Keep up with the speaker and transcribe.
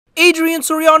ADRIAN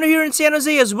SORIANO here in San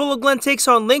Jose as Willow Glen takes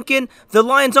on Lincoln. The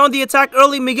Lions on the attack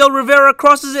early. Miguel Rivera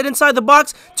crosses it inside the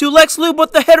box to Lex Liu,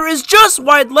 but the header is just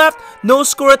wide left. No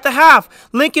score at the half.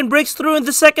 Lincoln breaks through in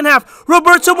the second half.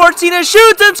 Roberto Martinez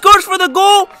shoots and scores for the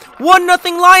goal.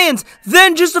 1-0 Lions.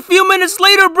 Then just a few minutes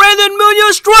later, Brandon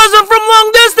Munoz draws him from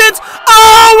long distance.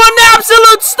 Oh, an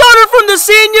absolute stunner from the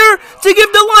senior to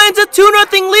give the Lions a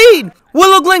 2-0 lead.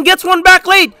 Willow Glen gets one back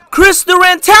late. KRIS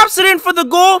DURAN taps it in for the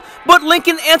goal, but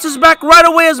Lincoln answers back right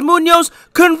away as Munoz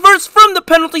converts from the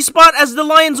penalty spot as the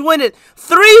Lions win it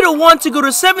 3-1 to go to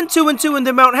 7-2-2 in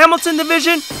the Mount Hamilton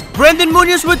division. Brandon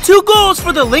Munoz with 2 goals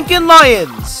for the Lincoln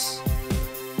Lions.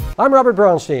 I'm Robert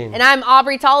Braunstein. And I'm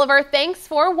Aubrey Tolliver. Thanks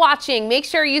for watching. Make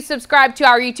sure you subscribe to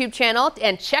our YouTube channel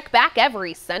and check back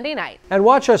every Sunday night. And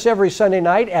watch us every Sunday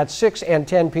night at 6 and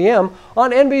 10 p.m.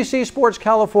 on NBC Sports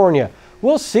California.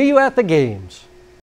 We'll see you at the games.